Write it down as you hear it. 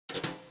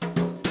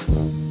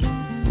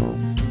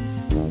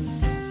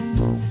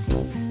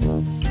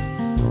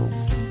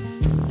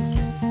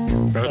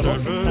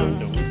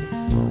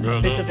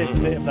this, a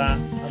bit of that.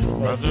 That's a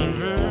lot.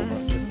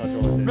 This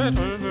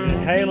hydrolysis.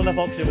 Inhale enough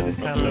oxygen with this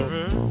candle.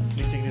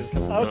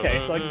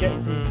 Okay, so I can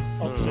get some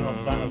oxygen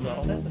off that as well.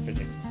 Oh, there's the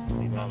physics. I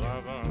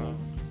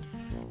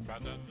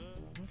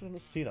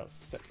don't see that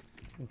set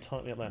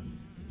tightly up there.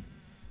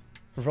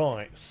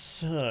 Right,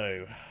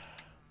 so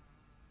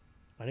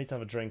I need to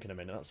have a drink in a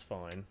minute. That's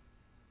fine.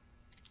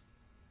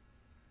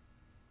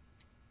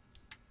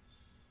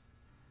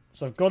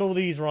 So I've got all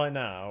these right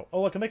now.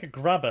 Oh, I can make a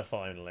grabber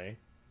finally.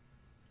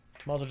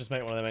 Might as well just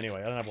make one of them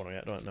anyway. I don't have one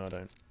yet. No, I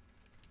don't.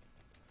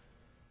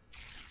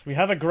 So we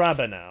have a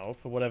grabber now,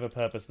 for whatever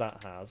purpose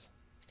that has.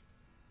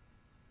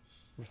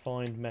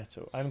 Refined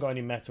metal. I haven't got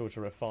any metal to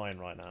refine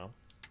right now.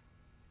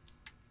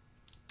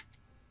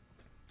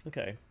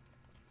 Okay.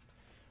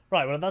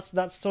 Right, well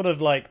that's sort of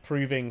like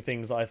proving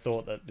things that I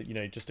thought that, you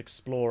know, just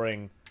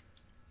exploring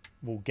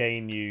will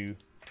gain you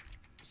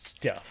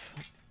stuff.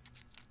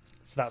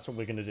 So that's what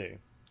we're going to do.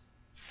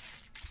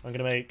 I'm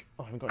going to make...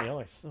 Oh, I haven't got any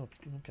ice. Oh,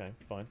 okay,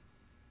 fine.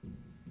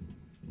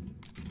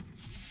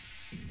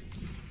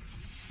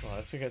 Right,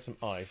 let's go get some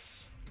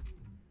ice.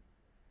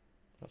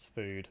 That's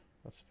food.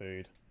 That's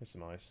food. Here's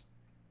some ice.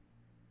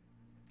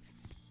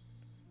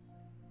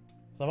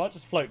 So I might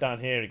just float down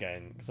here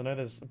again, because I know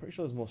I'm pretty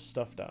sure there's more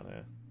stuff down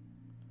here.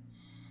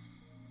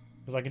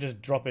 Because I could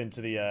just drop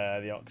into the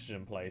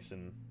oxygen place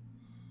and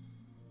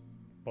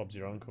Bob's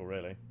your uncle,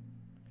 really.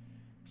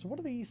 So what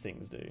do these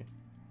things do?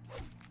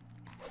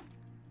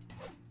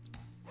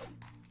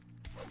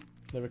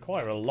 They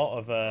require a lot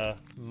of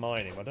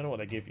mining. I don't know what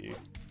they give you.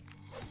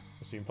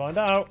 We'll soon find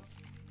out.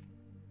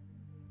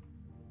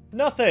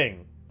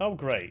 Nothing! Oh,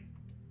 great.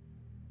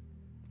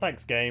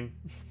 Thanks, game.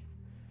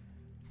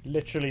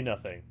 Literally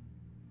nothing.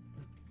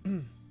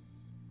 Okay,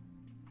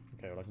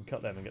 well I can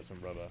cut them and get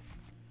some rubber.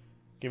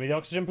 Give me the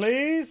oxygen,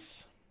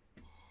 please!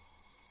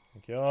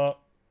 Thank you.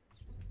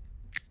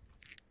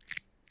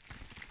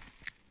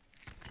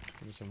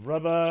 Give me some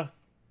rubber.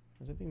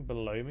 Is there anything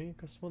below me?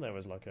 Because I swore there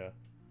was like a...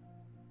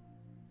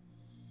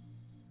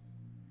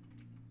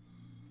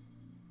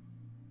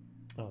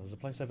 Oh, there's a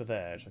place over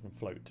there which I can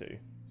float to.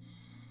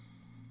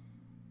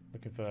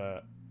 Looking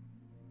for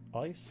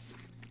ice.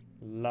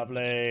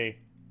 Lovely.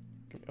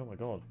 Oh my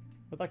god.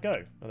 Where'd that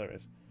go? Oh, there it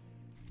is.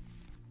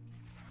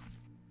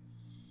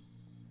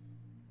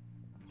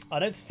 I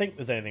don't think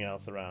there's anything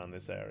else around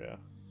this area.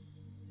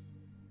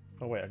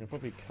 Oh wait, I can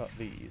probably cut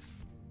these.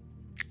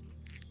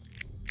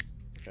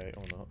 Okay,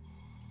 or not.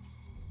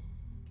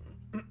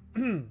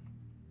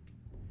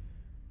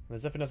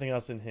 There's definitely nothing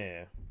else in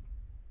here.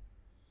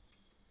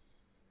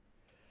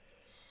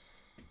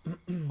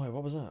 Wait,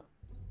 what was that?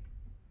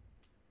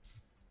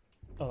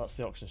 Oh, that's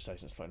the oxygen station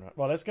that's floating around.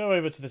 Well, let's go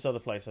over to this other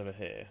place over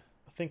here.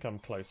 I think I'm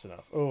close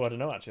enough. Oh, I don't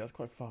know, actually. That's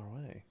quite far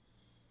away.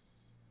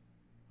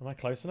 Am I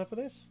close enough for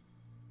this?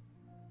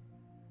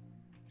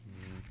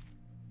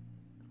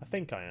 I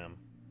think I am.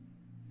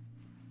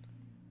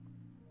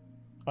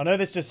 I know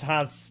this just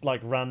has,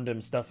 like,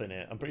 random stuff in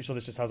it. I'm pretty sure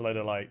this just has a load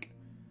of, like...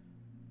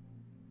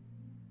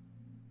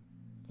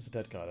 There's a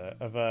dead guy there.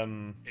 Of,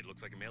 It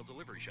looks like a mail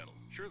delivery shuttle.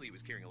 Surely it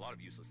was carrying a lot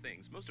of useless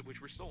things, most of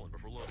which were stolen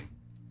before loading.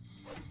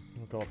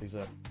 Oh god, these are...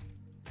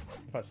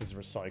 In fact, this is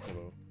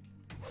recyclable.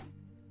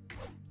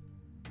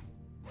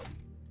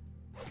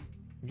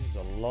 This is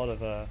a lot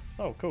of,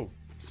 Oh, cool.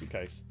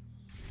 Suitcase.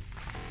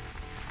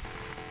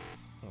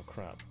 Oh,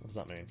 crap. What does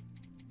that mean?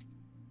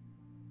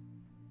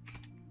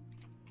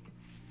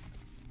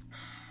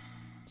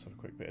 Let's have a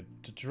quick bit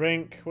to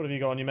drink. What have you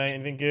got on you, mate?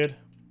 Anything good?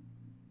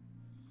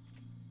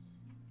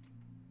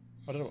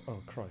 I don't know.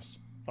 Oh, Christ.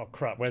 Oh,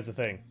 crap. Where's the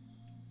thing?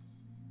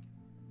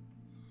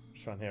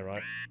 Just around here,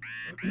 right?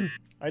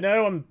 I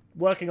know. I'm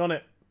working on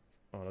it.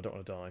 Oh, I don't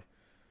want to die.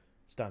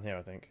 It's down here,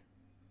 I think.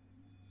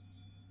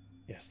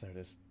 Yes, there it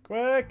is.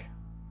 Quick!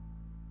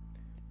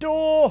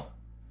 Door!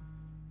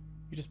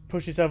 You just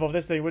push yourself off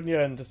this thing, wouldn't you?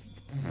 And just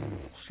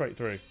straight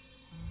through.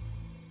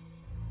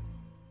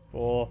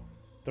 4,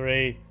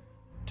 3,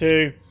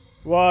 2,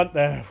 1.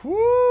 There.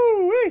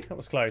 Woo-wee! That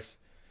was close.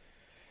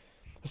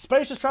 A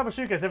spacious travel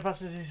suitcase. Every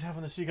passenger have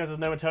on the suitcase has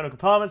no internal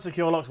compartments,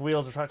 secure locks,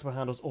 wheels, retractable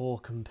handles, or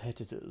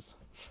competitors.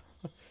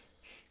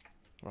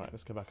 Right,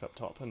 let's go back up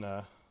top and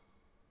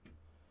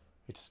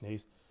need to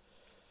sneeze.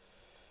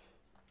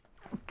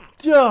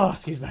 Oh,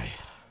 excuse me.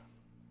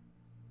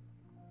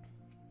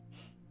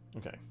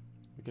 Okay,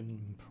 we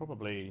can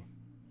probably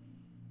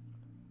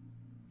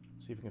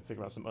see if we can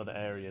figure out some other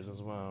areas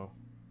as well.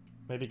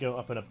 Maybe go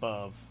up and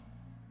above.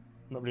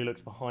 Nobody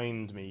looks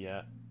behind me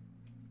yet,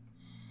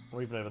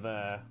 or even over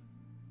there.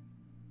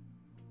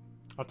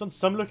 I've done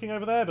some looking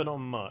over there, but not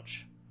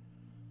much.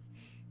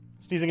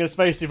 Sneezing in a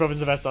space, probably is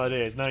the best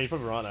ideas. No, you're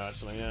probably right there,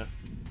 actually, yeah.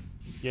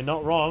 You're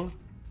not wrong.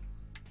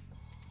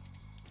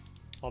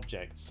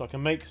 Objects. So I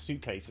can make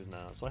suitcases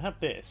now. So I have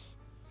this.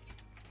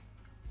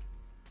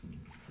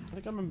 I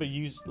think I remember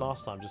used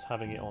last time just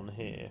having it on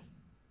here.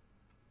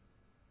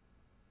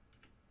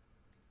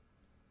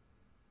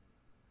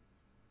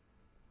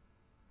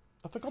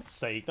 Oh, for God's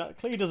sake, that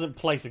clearly doesn't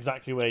place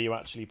exactly where you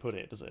actually put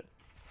it, does it?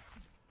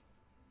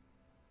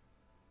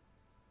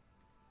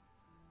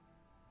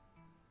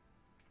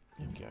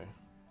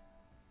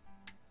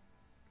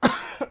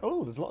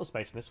 Oh, there's a lot of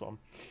space in this one.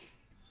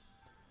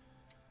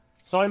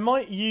 So I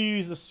might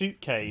use the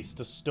suitcase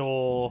to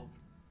store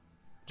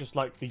just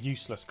like the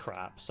useless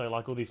crap. So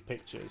like all these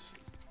pictures.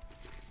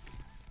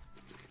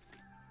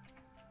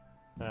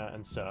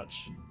 And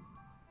such.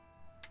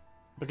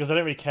 Because I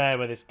don't really care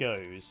where this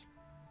goes.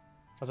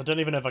 As I don't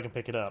even know if I can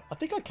pick it up. I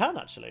think I can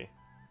actually.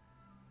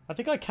 I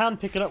think I can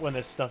pick it up when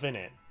there's stuff in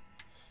it.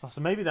 Oh,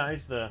 so maybe that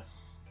is the...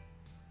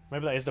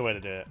 Maybe that is the way to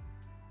do it.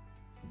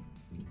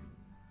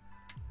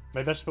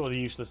 Maybe I should put all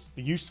the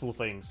useful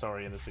things,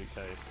 sorry, in the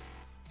suitcase.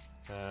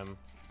 Like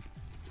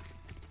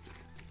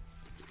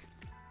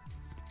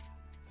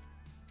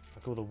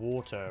all the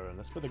water, and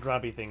let's put the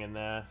grabby thing in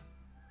there.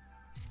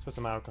 Let's put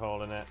some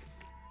alcohol in it.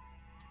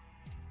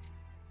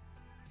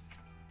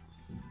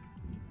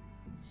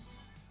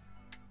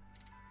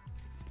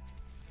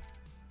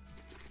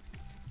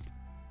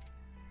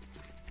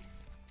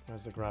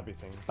 Where's the grabby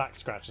thing? Back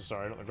scratcher,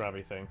 sorry, not the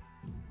grabby thing.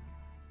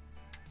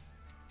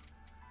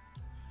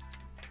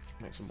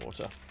 Make some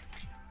water.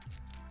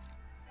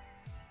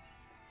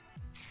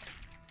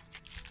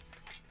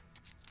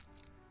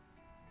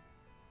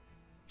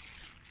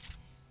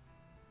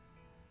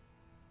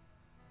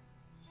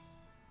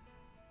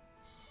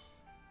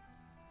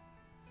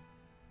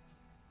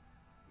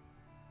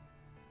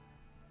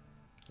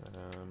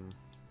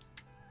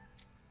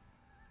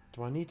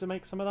 Do I need to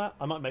make some of that?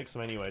 I might make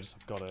some anyway, just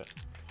I've got it.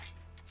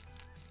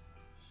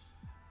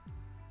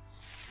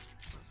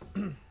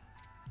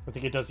 I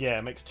think it does, yeah,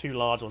 it makes 2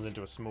 large ones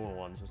into a small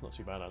one, so it's not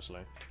too bad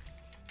actually.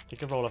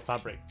 Kick a roll of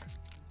fabric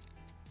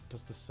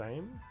does the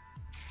same?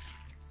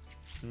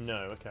 No,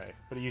 okay.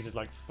 But it uses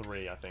like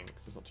 3, I think,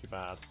 so it's not too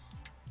bad.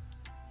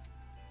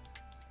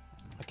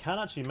 I can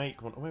actually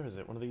make one, where is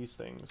it? One of these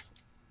things.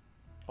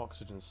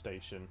 Oxygen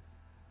station.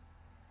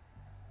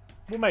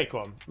 We'll make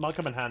one. Might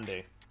come in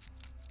handy.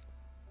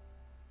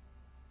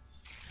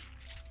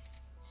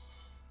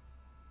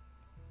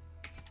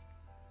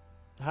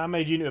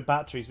 Handmade unit of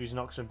batteries using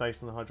oxygen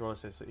based on the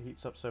hydrolysis. It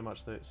heats up so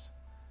much that it's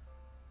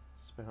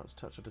been hard to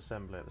touch or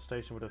disassemble it. The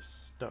station would have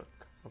stuck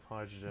of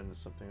hydrogen or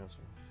something else.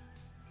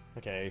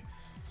 Okay,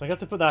 so I got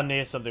to put that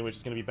near something which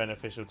is going to be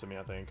beneficial to me,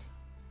 I think.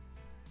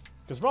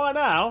 Because right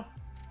now,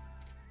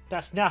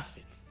 that's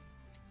nothing.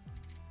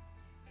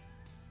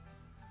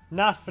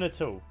 Nothing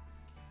at all.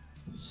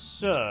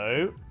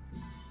 So,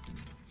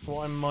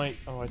 what I might...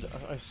 Oh,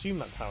 I assume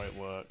that's how it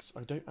works.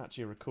 I don't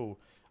actually recall.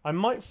 I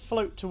might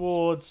float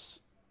towards...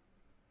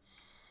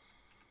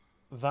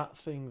 that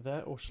thing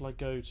there, or shall I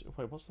go to...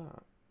 Wait, what's that?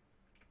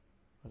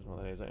 I don't know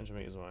what that is. Is that inch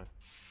meters away?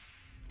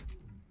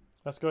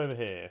 Let's go over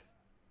here.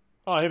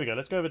 Oh, here we go.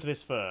 Let's go over to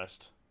this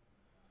first.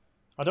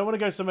 I don't want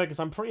to go somewhere, because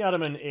I'm pretty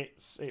adamant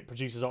it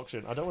produces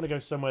oxygen. I don't want to go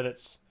somewhere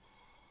that's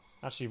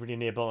actually really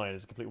nearby.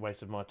 It's a complete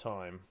waste of my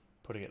time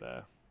putting it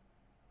there.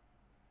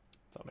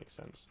 If that makes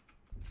sense.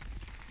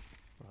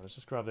 Right, let's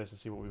just grab this and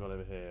see what we've got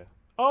over here.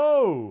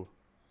 Oh!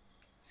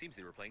 Seems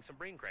they were playing some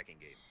brain-cracking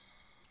game.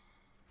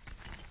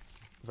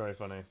 Very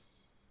funny.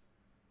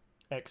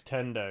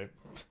 Extendo.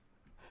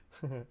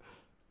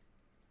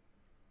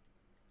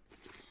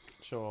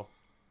 Sure.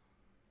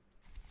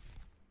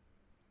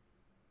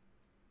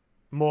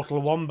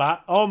 Mortal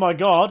Wombat. Oh my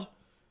god!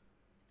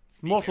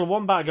 Mortal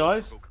Wombat,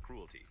 guys.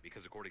 Cruelty,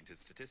 because according to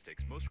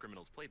statistics, most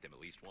criminals played them at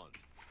least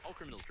once. All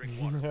criminals drink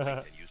water,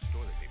 and use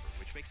toilet paper,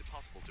 which makes it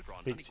possible to draw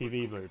an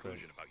unequivocal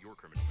conclusion about your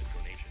criminal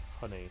inclinations.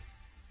 Honey.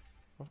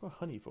 What have I got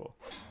honey for?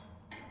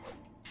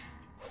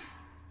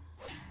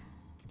 I'll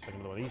take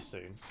another one of these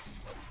soon.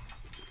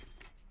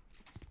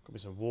 Got me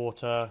some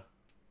water.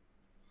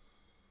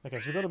 Okay,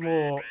 so we've got a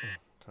more...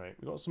 Okay,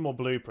 we've got some more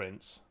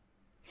blueprints.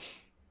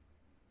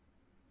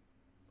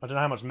 I don't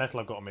know how much metal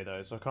I've got on me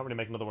though, so I can't really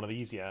make another one of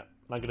these yet.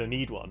 And I'm going to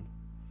need one.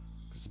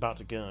 Because it's about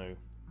to go.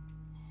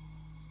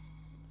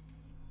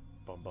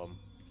 Bum bum.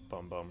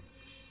 Bum bum.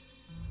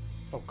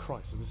 Oh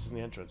Christ, this isn't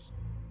the entrance.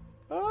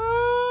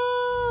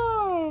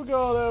 Oh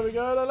god, there we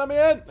go. Let me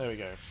in! There we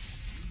go.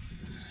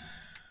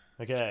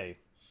 Okay.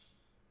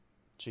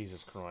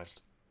 Jesus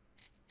Christ.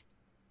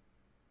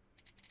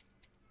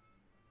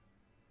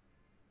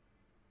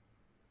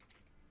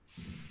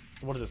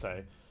 What does it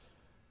say?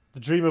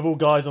 The dream of all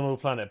guys on all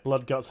planet.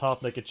 Blood, guts,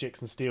 half-naked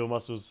chicks, and steel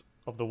muscles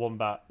of the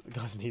wombat. The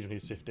guy's in need when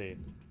he's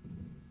 15.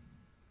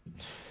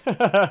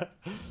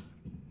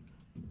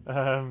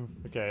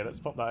 Okay, let's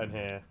pop that in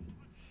here.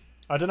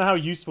 I don't know how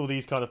useful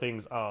these kind of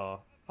things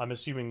are. I'm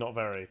assuming not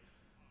very.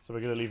 So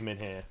we're going to leave them in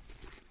here.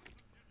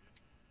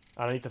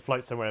 And I need to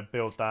float somewhere and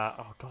build that.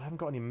 Oh god, I haven't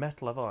got any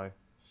metal, have I?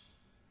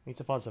 Need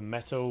to find some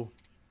metal.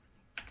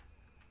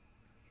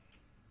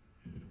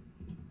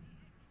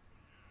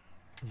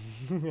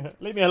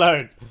 Leave me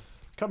alone.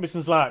 Cut me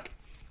some slack.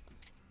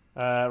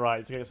 Right,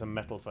 let's get some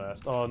metal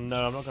first. Oh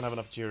no, I'm not going to have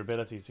enough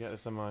durability to get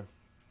this, am I?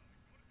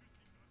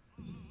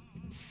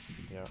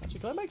 Yeah, actually,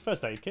 can I make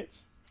first aid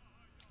kits?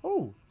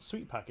 Oh,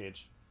 sweet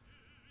package.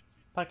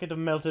 Packet of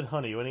melted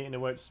honey. When eaten,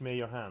 it won't smear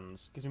your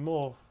hands. Gives me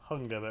more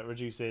hunger, but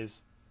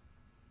reduces...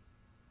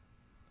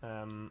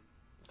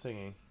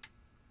 thingy.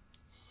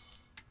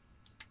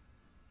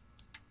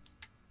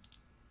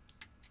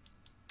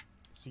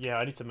 So yeah,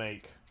 I need to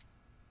make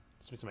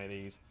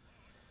these.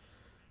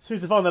 As soon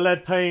as I find the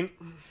lead paint.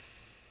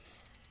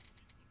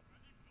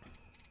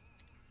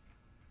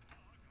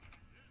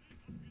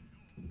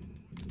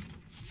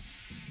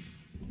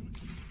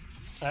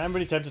 I am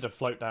really tempted to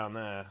float down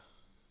there.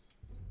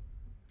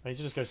 I need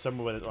to just go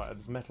somewhere where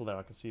there's metal there.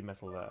 I can see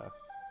metal there.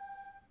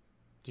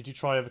 Did you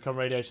try overcome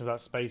radiation without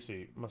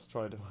spacesuit? Must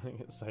try doing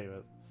it, save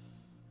it.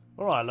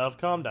 Alright, love,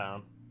 calm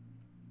down.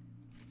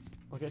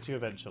 I'll get to you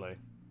eventually.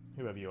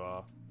 Whoever you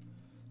are.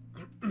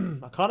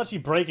 I can't actually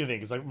break anything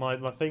because like,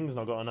 my thing's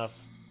not got enough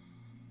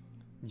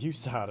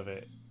use out of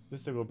it.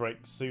 This thing will break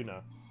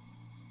sooner.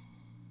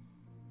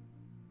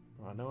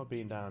 Right, I know I've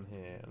been down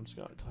here. I'm just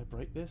gonna... Can I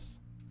break this?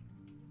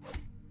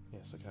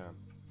 Yes, I can.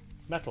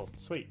 Metal,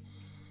 sweet.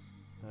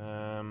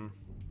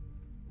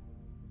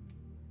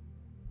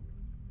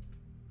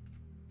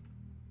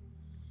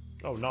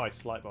 Oh,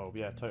 nice light bulb.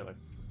 Yeah, totally.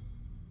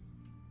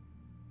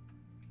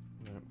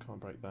 No, can't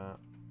break that.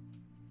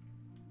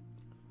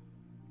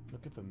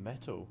 Looking for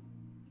metal.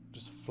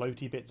 Just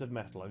floaty bits of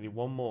metal. I need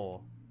one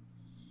more.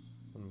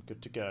 I'm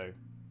good to go.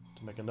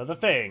 To make another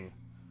thing.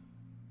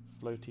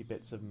 Floaty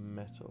bits of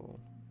metal.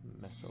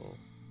 Metal.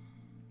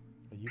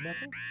 Are you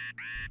metal?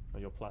 Oh,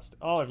 you're plastic.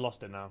 Oh, I've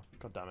lost it now.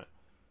 God damn it.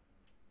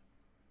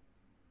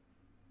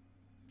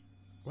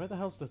 Where the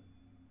hell's the...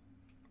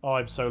 Oh,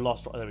 I'm so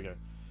lost. There we go.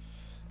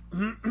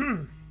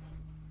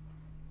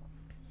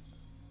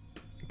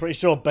 Pretty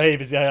sure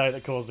Babe is the AI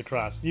that caused the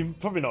crash. You're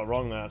probably not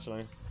wrong there,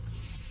 actually.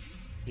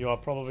 You are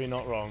probably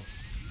not wrong.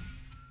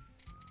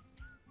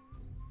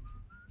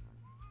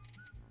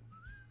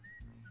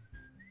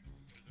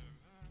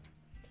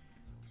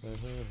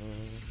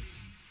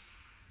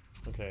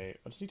 Okay,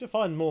 I just need to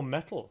find more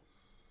metal.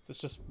 There's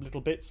just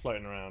little bits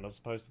floating around as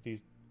opposed to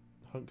these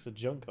hunks of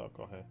junk that I've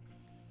got here.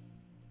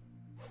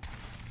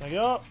 There you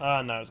go.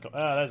 Ah, no, it's got...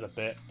 Ah, there's a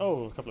bit.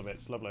 Oh, a couple of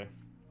bits. Lovely.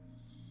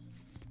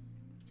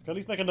 Can at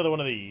least make another one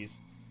of these.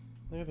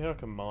 Over here I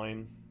can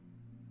mine.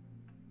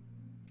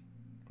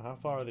 How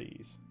far are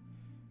these?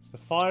 So the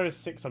fire is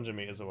 600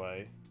 meters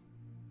away.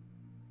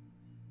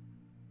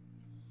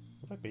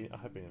 Have I been? I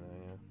have been in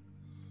there, yeah.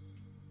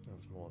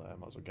 There's more there.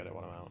 Might as well get it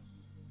while I'm out.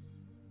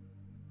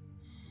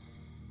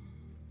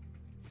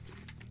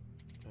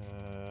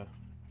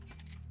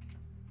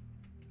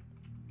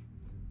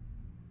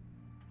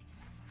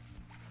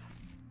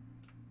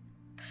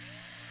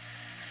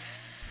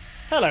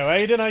 Hello,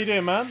 Aiden. How you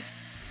doing, man?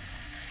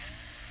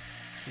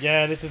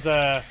 Yeah, this is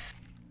a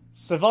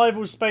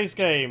survival space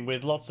game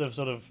with lots of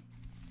sort of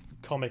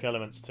comic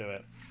elements to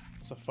it.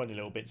 Lots of funny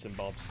little bits and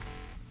bobs.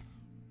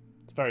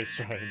 It's very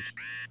strange.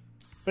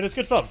 But it's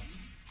good fun.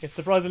 It's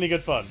surprisingly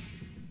good fun.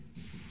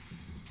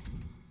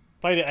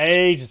 Played it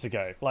ages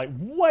ago. Like,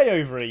 way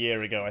over a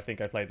year ago, I think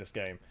I played this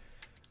game.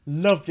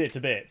 Loved it to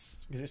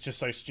bits, because it's just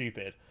so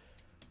stupid.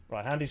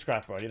 Right, handy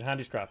scrapper. I need a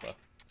handy scrapper.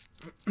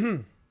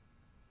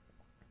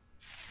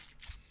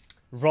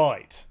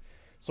 Right.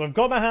 So I've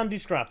got my handy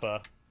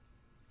scrapper.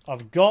 I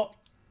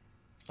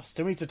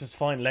still need to just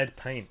find lead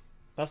paint.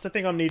 That's the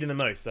thing I'm needing the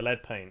most, the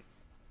lead paint.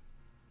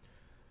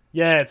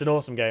 Yeah, it's an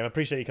awesome game. I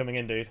appreciate you coming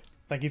in, dude.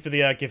 Thank you for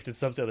the gifted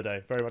subs the other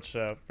day. Very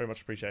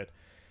much appreciated.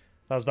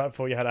 That was back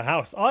before you had a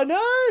house. I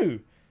know!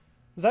 It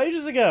was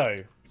ages ago.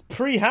 It's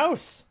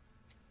pre-house.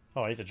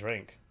 Oh, I need a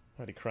drink.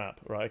 Holy crap.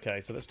 Right, okay.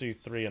 So let's do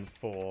 3 and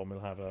 4. And we'll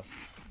have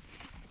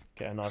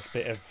get a nice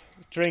bit of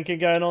drinking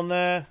going on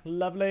there.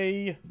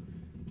 Lovely.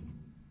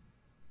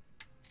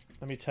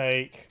 Let me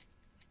take...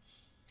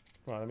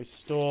 Right, let me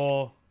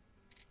store...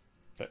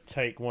 But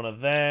take one of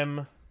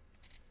them.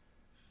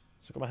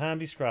 So I've got my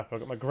handy scrapper.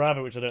 I've got my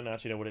grabber, which I don't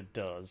actually know what it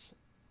does.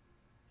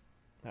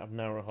 Out of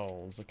narrow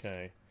holes.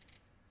 Okay.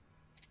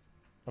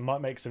 I might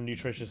make some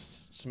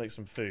nutritious... Just make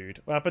some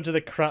food. What happened to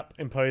the crap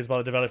imposed by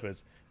the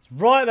developers? It's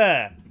right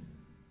there!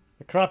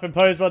 The crap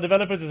imposed by the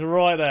developers is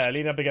right there,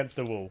 leaning up against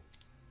the wall.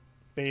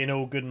 Being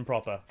all good and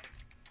proper.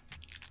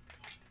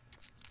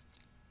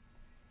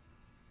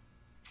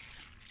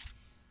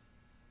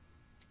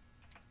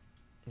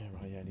 Yeah,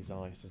 right, yeah, it needs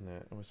ice, doesn't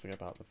it? I always forget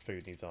about the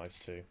food needs ice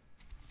too.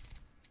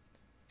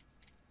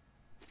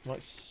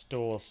 Might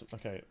store some...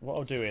 Okay, what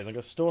I'll do is I'm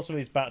going to store some of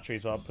these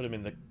batteries, but I'll put them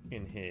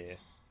in here.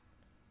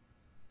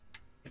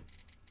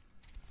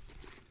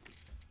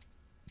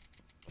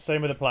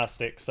 Same with the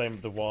plastic, same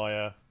with the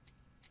wire.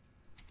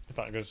 In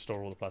fact, I'm going to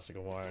store all the plastic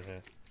and wire in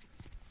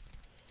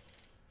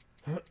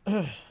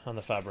here. And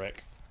the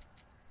fabric.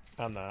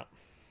 And that.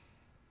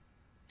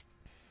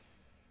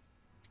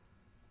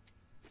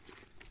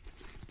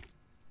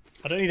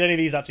 I don't need any of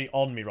these actually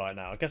on me right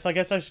now. I guess I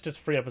should just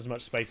free up as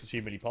much space as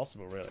humanly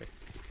possible, really.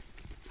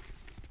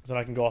 So then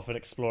I can go off and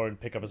explore and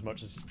pick up as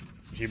much as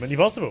humanly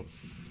possible.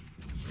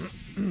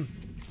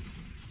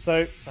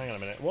 So, hang on a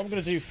minute. What I'm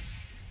going to do...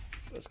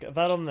 Let's get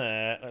that on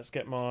there. Let's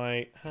get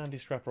my handy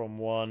scrapper on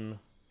 1.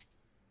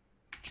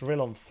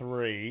 Drill on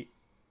 3.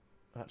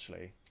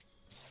 Actually,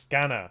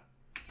 scanner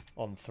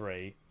on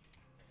 3.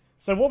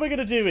 So what we're going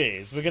to do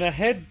is we're going to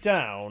head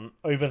down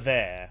over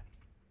there.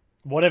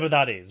 Whatever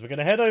that is. We're going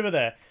to head over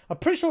there. I'm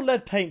pretty sure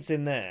lead paint's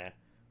in there.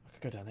 I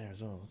could go down there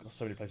as well. I've got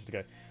so many places to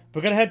go. But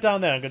we're going to head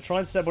down there. I'm going to try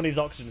and set one of these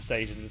oxygen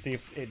stations and see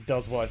if it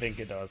does what I think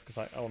it does, because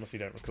I honestly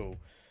don't recall.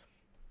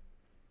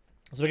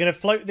 So we're going to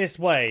float this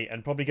way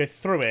and probably go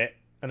through it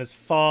and as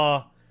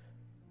far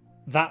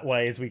that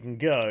way as we can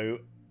go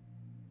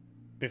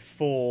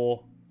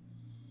before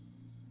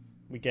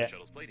we get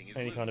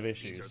any kind of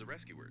issues. These are the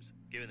rescuers.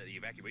 Given that the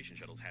evacuation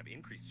shuttles have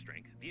increased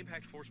strength, the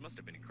impact force must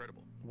have been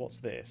incredible. What's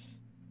this?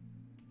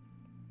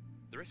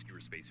 The rescuer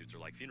spacesuits are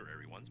like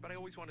funerary ones, but I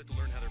always wanted to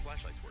learn how their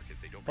flashlights work if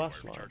they don't require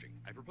recharging.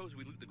 I propose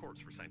we loot the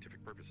corpse for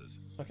scientific purposes.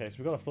 Okay, so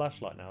we've got a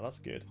flashlight now. That's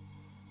good.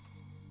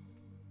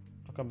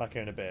 I'll come back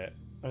here in a bit.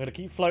 I'm going to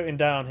keep floating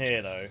down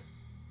here, though.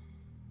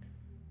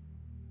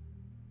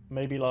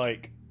 Maybe,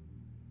 like,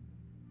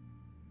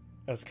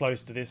 as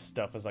close to this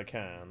stuff as I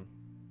can.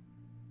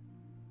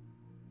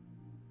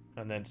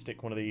 And then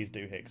stick one of these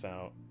doohicks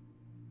out.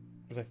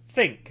 Because I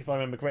think, if I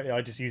remember correctly,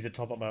 I just use it to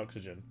top up my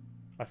oxygen.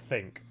 I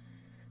think.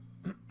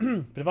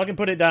 But if I can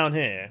put it down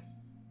here,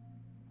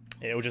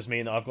 it'll just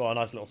mean that I've got a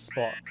nice little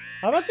spot.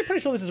 I'm actually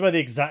pretty sure this is where the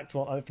exact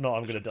one. If not,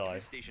 I'm going to die.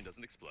 If the station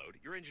doesn't explode,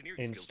 your engineering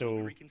skills Install. will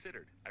be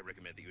reconsidered. I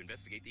recommend that you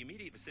investigate the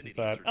immediate vicinity.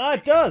 Ah,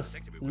 it does!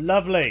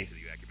 Lovely!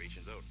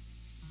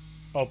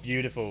 Oh,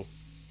 beautiful.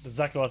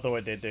 Exactly what I thought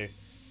it did do.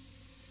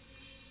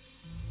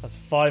 That's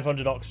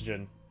 500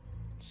 oxygen.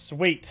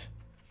 Sweet!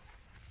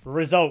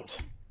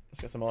 Result! Let's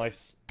get some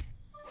ice.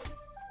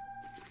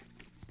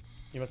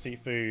 You must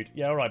eat food.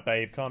 Yeah, alright,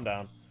 babe. Calm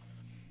down.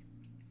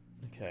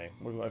 Okay,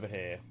 what have we got over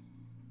here?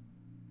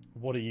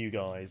 What are you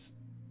guys?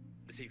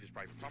 The safe is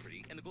private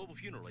property, and the Global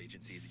Funeral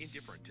Agency is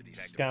indifferent to the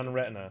fact Scan of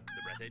retina.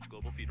 The Breathedge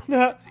Global Funeral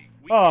Agency.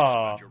 We care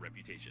about your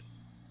reputation.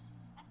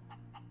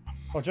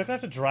 Oh, do you reckon I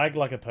have to drag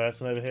like a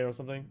person over here or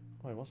something?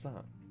 Wait, what's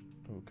that?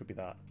 Oh, could be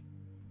that.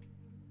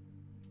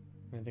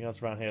 Anything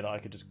else around here that I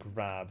could just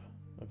grab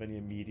of any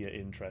immediate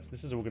interest?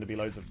 This is all going to be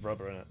loads of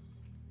rubber in it.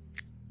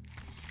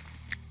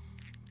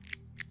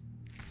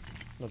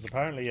 There's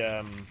apparently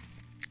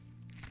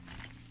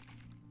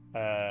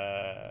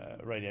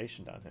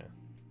radiation down here.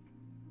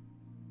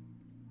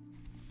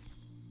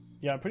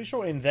 Yeah, I'm pretty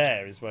sure in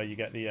there is where you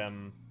get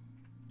the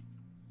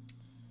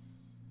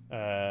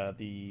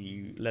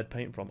lead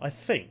paint from. I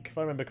think, if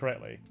I remember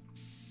correctly.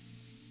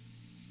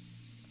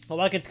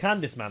 Well, I can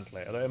dismantle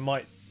it, although it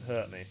might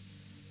hurt me.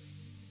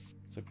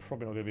 So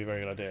probably not going to be a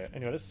very good idea.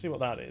 Anyway, let's see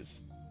what that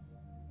is.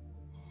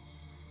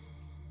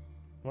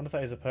 I wonder if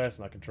that is a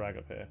person I can drag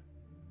up here.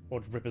 Or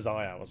rip his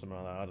eye out or something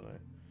like that, I don't know.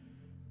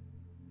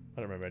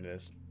 I don't remember any of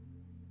this.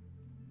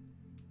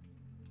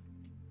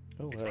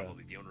 Oh, it's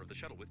probably the owner of the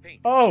shuttle with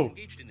paint. Oh!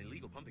 Engaged in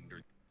illegal pumping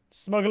during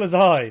Smuggler's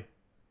eye!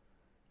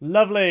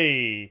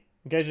 Lovely!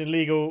 Engaged in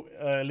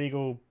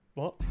illegal...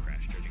 What?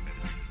 Crash, judging that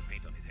with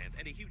paint on his hands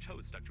and a huge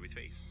hose stuck to his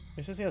face.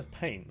 It says he has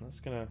paint. That's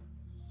gonna...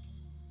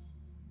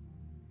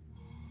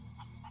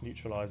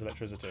 neutralise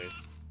electricity.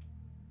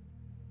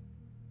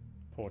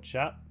 Poor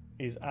chap.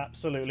 He's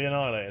absolutely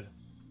annihilated.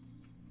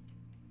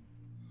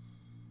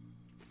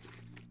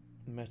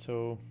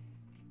 Metal.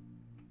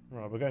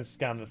 Right, we're going to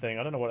scan the thing.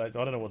 I don't know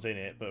what's in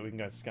it, but we can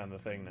go and scan the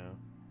thing now.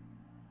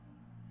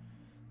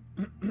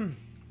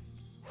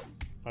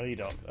 I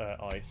need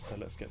ice, so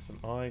let's get some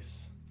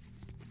ice.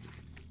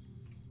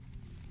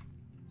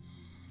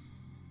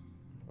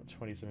 Got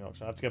 20 something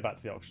oxygen. I have to go back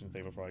to the oxygen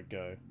thing before I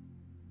go.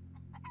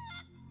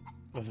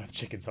 The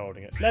chicken's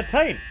holding it. Lead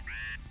paint!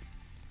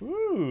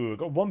 Ooh,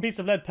 got one piece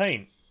of lead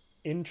paint.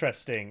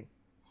 Interesting.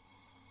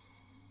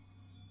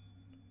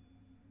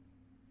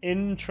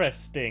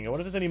 Interesting. I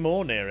wonder if there's any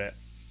more near it.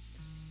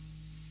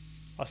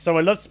 So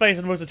I love space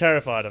and I'm also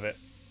terrified of it.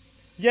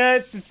 Yeah,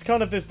 it's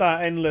kind of just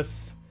that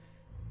endless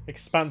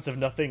expanse of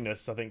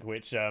nothingness, I think,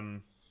 which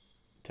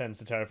tends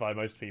to terrify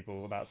most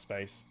people about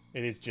space.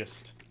 It is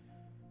just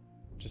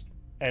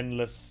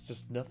endless,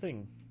 just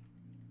nothing.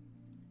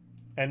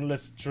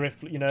 Endless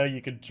drift. You know,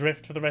 you could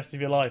drift for the rest of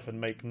your life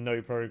and make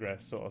no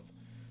progress, sort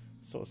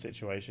of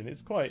situation.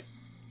 It's quite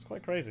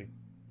crazy.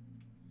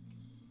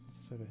 What's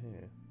this over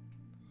here?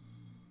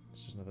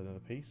 It's just another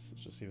piece.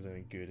 Let's just see if there's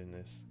anything good in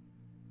this.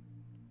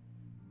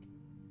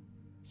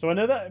 So I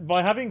know that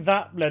by having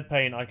that lead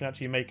paint, I can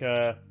actually make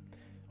a...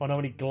 Oh no,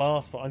 I need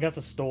glass. I'm going to have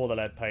to store the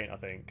lead paint, I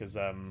think, because,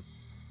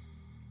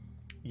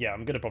 yeah,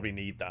 I'm going to probably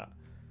need that.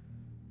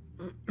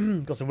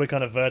 Got some weird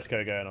kind of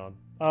vertigo going on.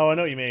 Oh, I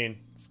know what you mean.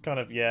 It's kind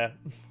of, yeah.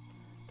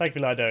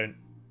 Thankfully I don't.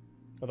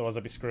 Otherwise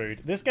I'd be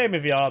screwed. This game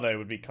in VR, though,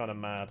 would be kind of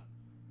mad.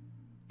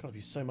 God, I've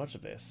used so much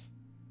of this.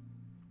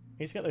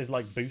 I need to get those,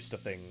 like, booster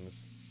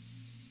things.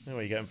 I don't know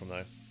where you get them from,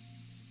 though.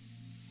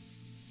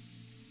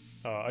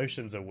 Oh,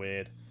 oceans are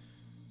weird.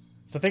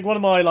 So I think one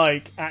of my,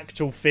 like,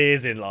 actual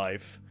fears in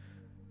life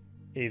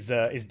is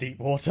deep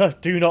water.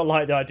 Do not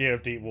like the idea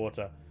of deep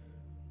water.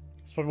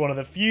 It's probably one of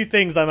the few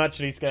things I'm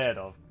actually scared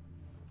of.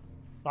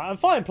 Like, I'm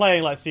fine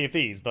playing, like, Sea of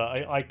Thieves, but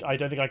I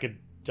don't think I could,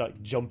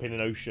 like, jump in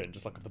an ocean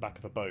just, like, off the back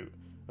of a boat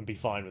and be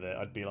fine with it.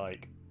 I'd be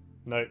like,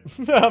 no,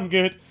 I'm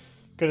good.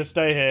 Gonna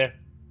stay here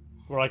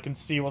where I can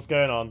see what's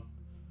going on.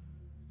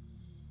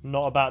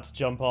 Not about to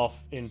jump off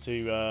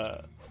into,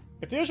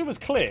 if the ocean was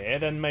clear,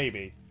 then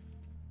maybe.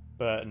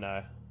 But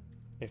no.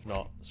 If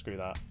not, screw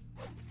that.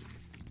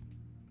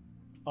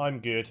 I'm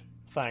good.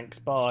 Thanks,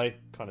 bye.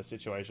 Kind of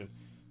situation.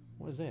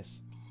 What is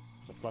this?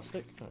 Is it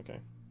plastic? Okay.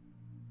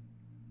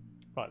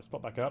 Right, let's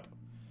pop back up.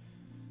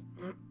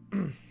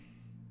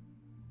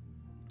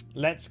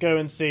 Let's go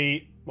and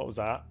see... What was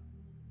that?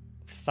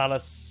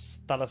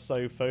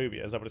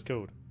 Thalassophobia. Is that what it's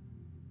called?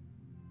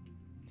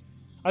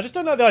 I just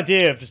don't like the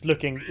idea of just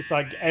looking... It's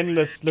like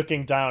endless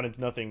looking down into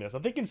nothingness. I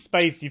think in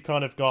space you've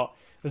kind of got...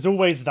 There's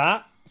always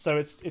that. So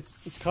it's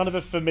kind of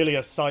a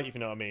familiar sight, if you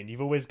know what I mean.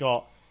 You've always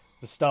got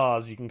the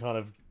stars you can kind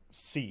of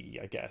see,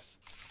 I guess.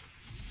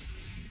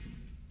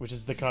 Which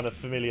is the kind of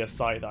familiar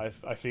sight that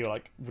I feel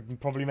like would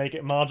probably make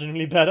it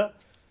marginally better.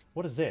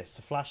 What is this?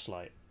 A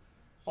flashlight.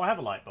 Oh, I have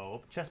a light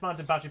bulb.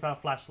 Chest-mounted battery-powered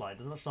flashlight.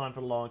 Does not shine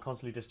for long,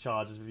 constantly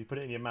discharges. If you put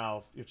it in your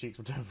mouth, your cheeks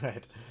will turn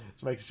red.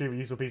 Which makes it an extremely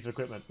useful piece of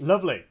equipment.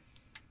 Lovely.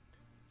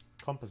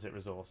 Composite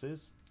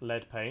resources.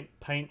 Lead paint.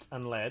 Paint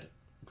and lead.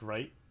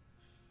 Great.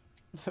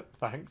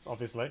 Thanks,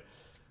 obviously.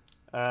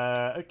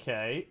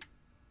 Okay.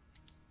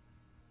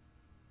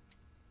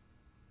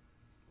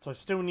 So I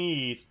still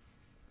need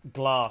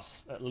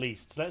glass, at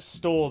least. So let's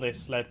store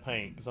this lead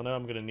paint, because I know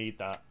I'm going to need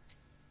that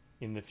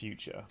in the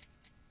future.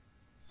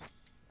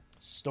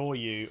 Store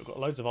you. I've got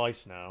loads of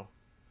ice now.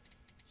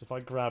 So if I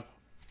grab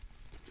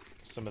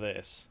some of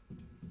this.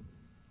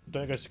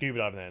 Don't go scuba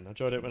diving then. I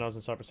enjoyed it when I was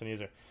in Cyprus 10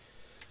 years ago.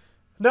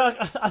 No,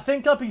 I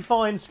think I'd be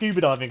fine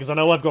scuba diving, because I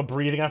know I've got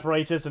breathing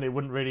apparatus, and it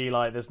wouldn't really,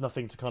 like, there's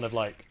nothing to kind of,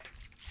 like...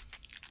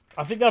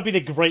 I think that'd be the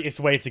greatest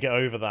way to get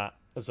over that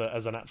as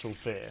an actual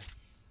fear.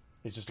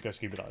 Is just to go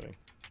scuba diving.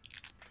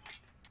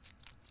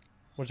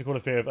 What do you call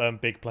a fear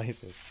of big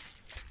places?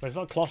 Well, it's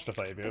not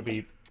claustrophobia, it would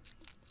be...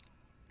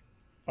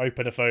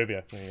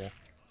 Openophobia. There you go.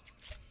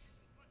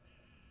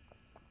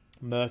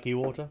 Murky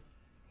water.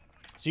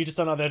 So you just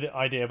don't have the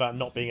idea about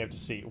not being able to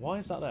see. Why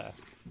is that there?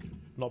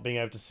 Not being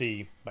able to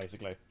see,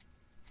 basically.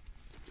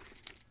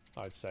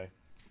 I'd say.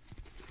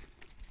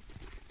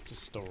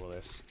 Just store all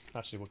this.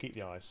 Actually, we'll keep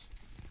the ice.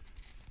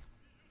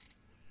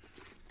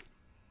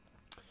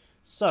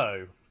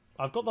 So,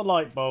 I've got the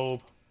light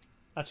bulb.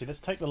 Actually, let's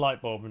take the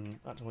light bulb and...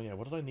 Actually, yeah,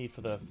 what did I need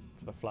for the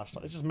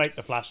flashlight? Let's just make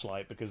the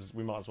flashlight, because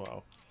we might as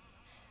well.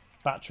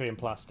 Battery and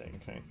plastic,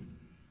 okay.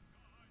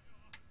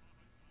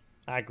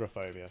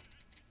 Agoraphobia.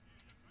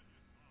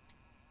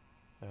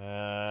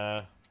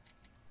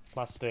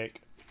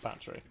 Plastic,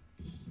 battery.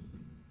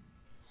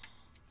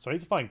 So I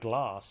need to find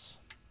glass.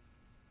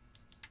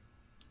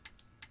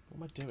 What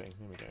am I doing?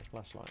 Here we go,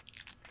 flashlight.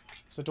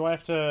 So do I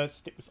have to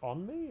stick this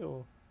on me,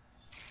 or...?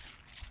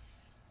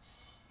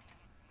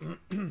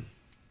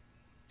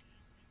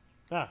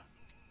 Ah.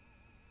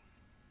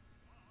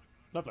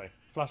 Lovely.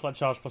 Flashlight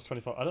charge plus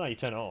 24. I don't know how you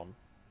turn it on.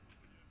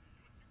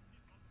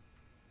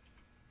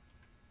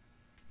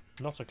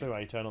 Not a clue how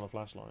you turn on the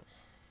flashlight.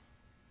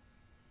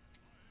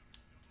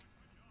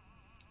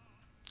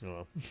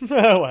 Oh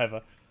well.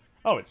 Whatever.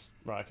 Oh, it's...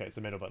 Right, okay, it's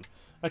the middle button.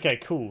 Okay,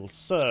 cool.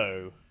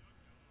 So...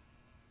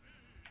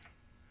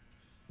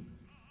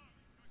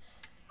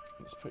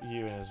 Let's put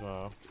you in as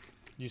well.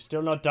 You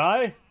still not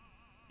die?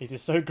 It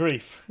is so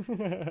grief.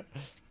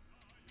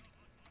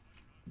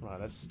 Right,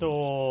 let's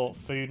store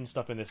food and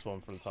stuff in this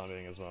one for the time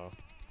being as well.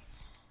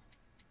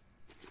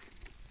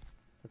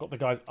 I've got the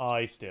guy's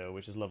eye still,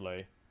 which is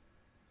lovely.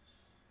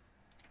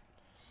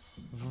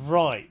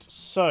 Right,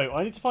 so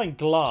I need to find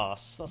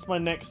glass. That's my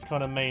next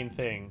kind of main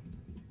thing.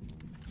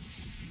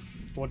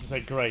 I want to say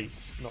great,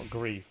 not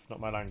grief, not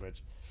my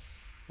language.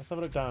 Let's have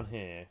a look down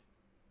here.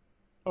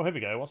 Oh, here we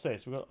go. What's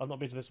this? I've not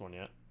been to this one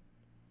yet.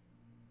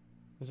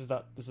 This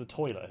is a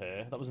toilet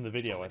here. That was in the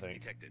video, I think.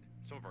 Detected.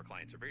 Some of our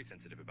clients are very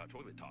sensitive about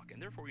toilet talk,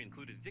 and therefore we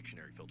included a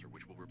dictionary filter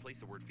which will replace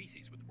the word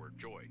feces with the word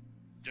joy.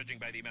 Judging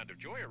by the amount of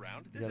joy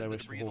around, this is the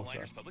debris of the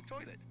liner's public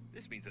toilet.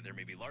 This means that there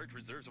may be large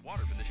reserves of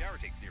water from the shower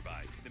tanks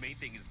nearby. The main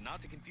thing is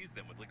not to confuse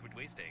them with liquid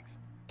waste tanks.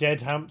 Dead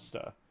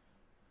hamster.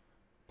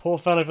 Poor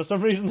fellow, for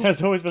some reason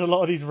there's always been a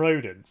lot of these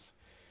rodents.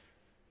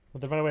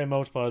 Well, they ran away and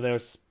multiplied, they were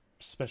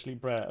specially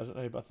bred. I don't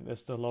know, but I think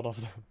there's still a lot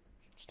of them.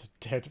 Just a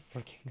dead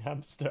freaking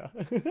hamster.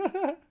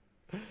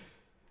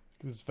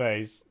 His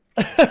face.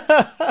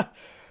 I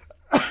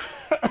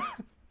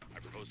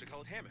propose to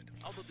call it Hammond,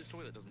 although this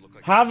toilet doesn't look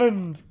like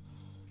Hammond!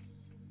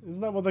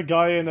 Isn't that what the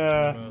guy in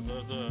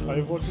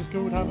Overwatch is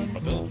called, Hammond?